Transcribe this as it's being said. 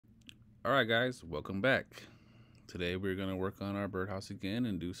Alright guys, welcome back. Today we're going to work on our birdhouse again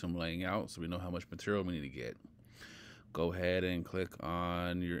and do some laying out so we know how much material we need to get. Go ahead and click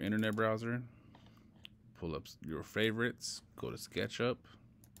on your internet browser, pull up your favorites, go to SketchUp,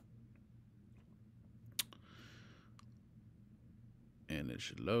 and it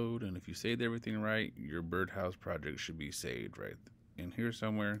should load. And if you saved everything right, your birdhouse project should be saved right in here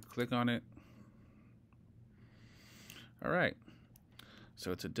somewhere. Click on it. Alright,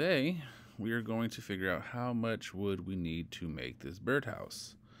 so today we are going to figure out how much wood we need to make this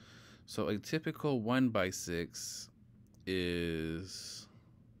birdhouse. So a typical 1x6 is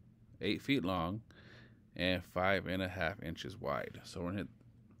 8 feet long and 5.5 inches wide. So we're gonna hit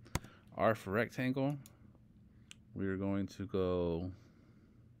R for rectangle. We're going to go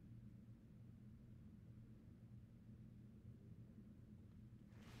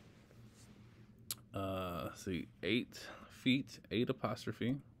see 8 feet, 8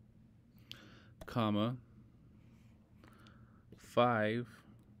 apostrophe, comma, 5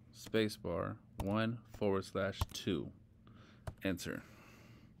 spacebar 1/2. Enter.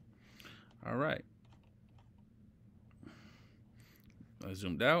 All right. I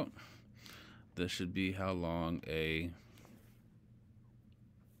zoomed out. This should be how long a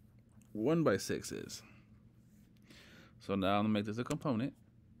 1x6 is. So now I'm gonna make this a component.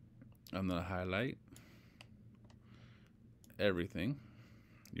 I'm gonna highlight everything.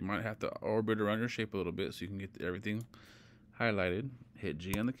 You might have to orbit around your shape a little bit so you can get everything highlighted. Hit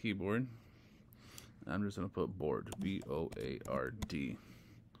G on the keyboard. I'm just gonna put board, B-O-A-R-D.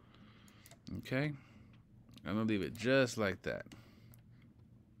 Okay, I'm gonna leave it just like that.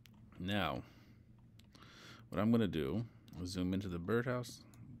 Now, what I'm gonna do is zoom into the birdhouse.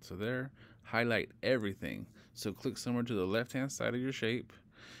 So there, highlight everything. So click somewhere to the left-hand side of your shape.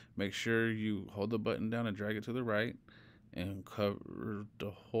 Make sure you hold the button down and drag it to the right, and cover the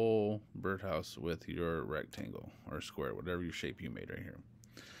whole birdhouse with your rectangle or square, whatever your shape you made right here.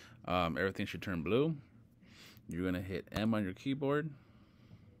 Everything should turn blue. You're gonna hit M on your keyboard,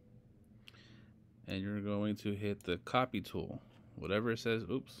 and you're going to hit the copy tool. Whatever it says,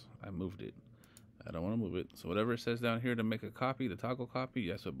 oops, I moved it. I don't want to move it. So whatever it says down here to make a copy, the toggle copy,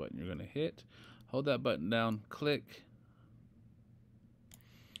 that's what button you're gonna hit. Hold that button down, click.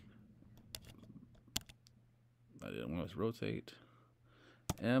 I didn't want to rotate.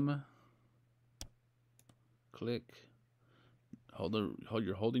 M, click.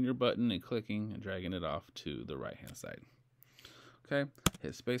 You're holding your button and clicking and dragging it off to the right hand side. Okay,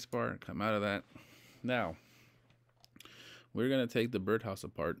 hit spacebar, come out of that. Now, we're gonna take the birdhouse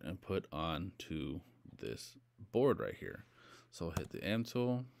apart and put onto this board right here. So hit the M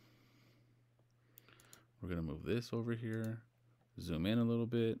tool. We're gonna move this over here, zoom in a little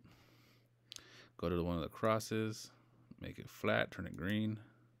bit, go to one of the crosses, make it flat, turn it green.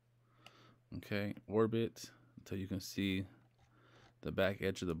 Okay, orbit until you can see the back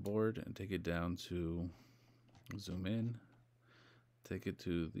edge of the board and take it down to, zoom in, take it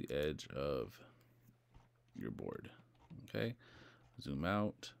to the edge of your board. Okay, zoom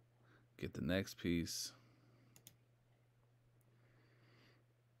out, get the next piece.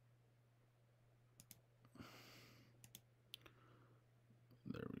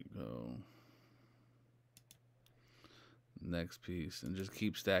 There we go. Next piece, and just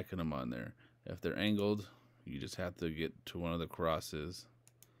keep stacking them on there. If they're angled, you just have to get to one of the crosses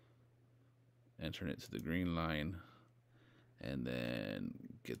and turn it to the green line, and then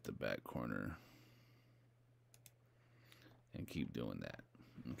get the back corner and keep doing that.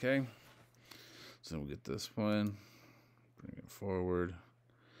 Okay, so we'll get this one, bring it forward.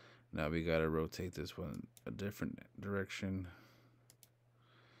 Now we got to rotate this one a different direction.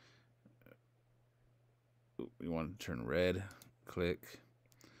 We want to turn red, click.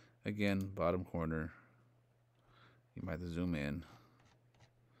 Again, bottom corner. You might have to zoom in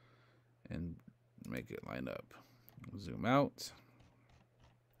and make it line up. Zoom out.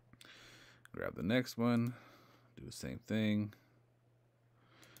 Grab the next one. Do the same thing.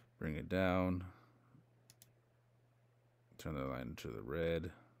 Bring it down. Turn the line to the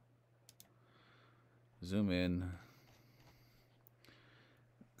red. Zoom in.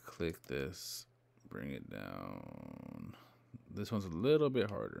 Click this. Bring it down. This one's a little bit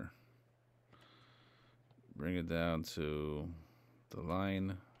harder. Bring it down to the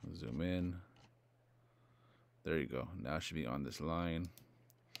line. Zoom in. There you go. Now it should be on this line.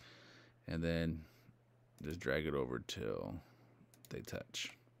 And then just drag it over till they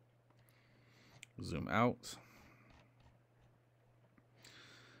touch. Zoom out.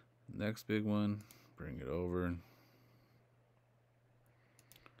 Next big one. Bring it over.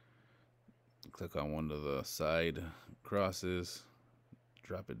 Click on one of the side crosses.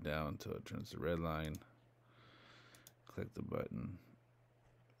 Drop it down until it turns the red line. Click the button.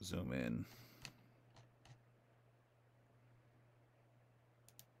 Zoom in.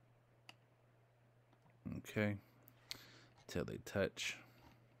 Okay. Till they touch.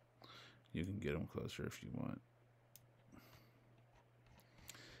 You can get them closer if you want.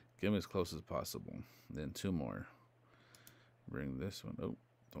 Get them as close as possible. Then 2 more. Bring this one. Oh,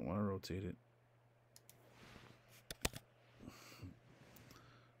 don't want to rotate it.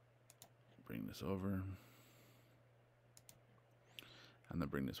 Bring this over. And then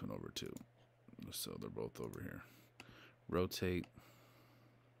bring this one over too. So they're both over here. Rotate.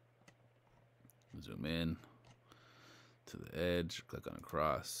 Zoom in to the edge. Click on a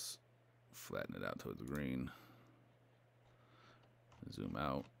cross. Flatten it out towards the green. Zoom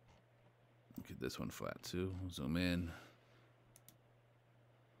out. Get this one flat too. Zoom in.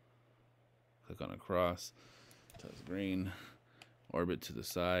 Click on a cross. Towards the green. Orbit to the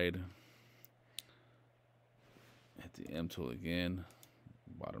side. Hit the M tool again.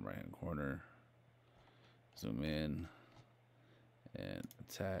 Bottom right hand corner. Zoom in. And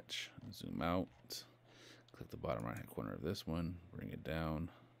attach. Zoom out. Click the bottom right hand corner of this one. Bring it down.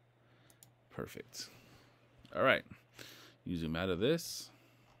 Perfect. All right. You zoom out of this.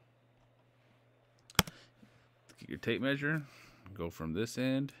 Get your tape measure. Go from this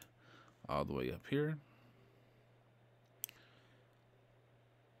end all the way up here.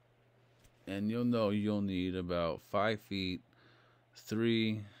 And you'll know you'll need about 5 feet,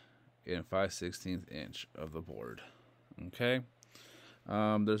 3 and 5/16 inch of the board. Okay.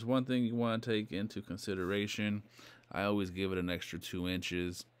 There's one thing you want to take into consideration. I always give it an extra 2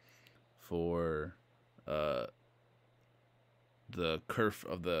 inches for the kerf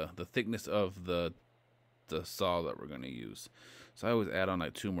of the thickness of the saw that we're going to use. So I always add on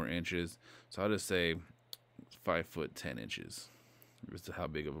like 2 more inches. So I'll just say 5 foot 10 inches as to how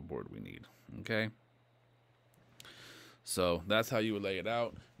big of a board we need. Okay. So that's how you would lay it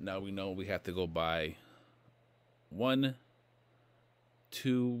out. Now we know we have to go by 1,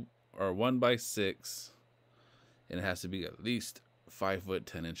 2, or 1 by 6, and it has to be at least 5 foot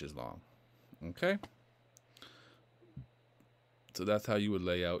 10 inches long. Okay. So that's how you would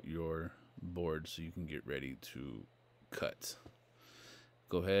lay out your board so you can get ready to cut.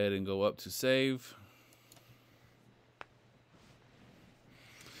 Go ahead and go up to save.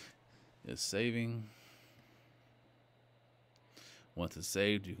 It's saving. Once it's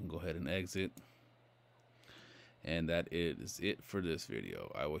saved, you can go ahead and exit. And that is it for this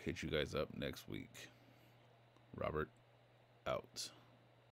video. I will hit you guys up next week. Robert, out.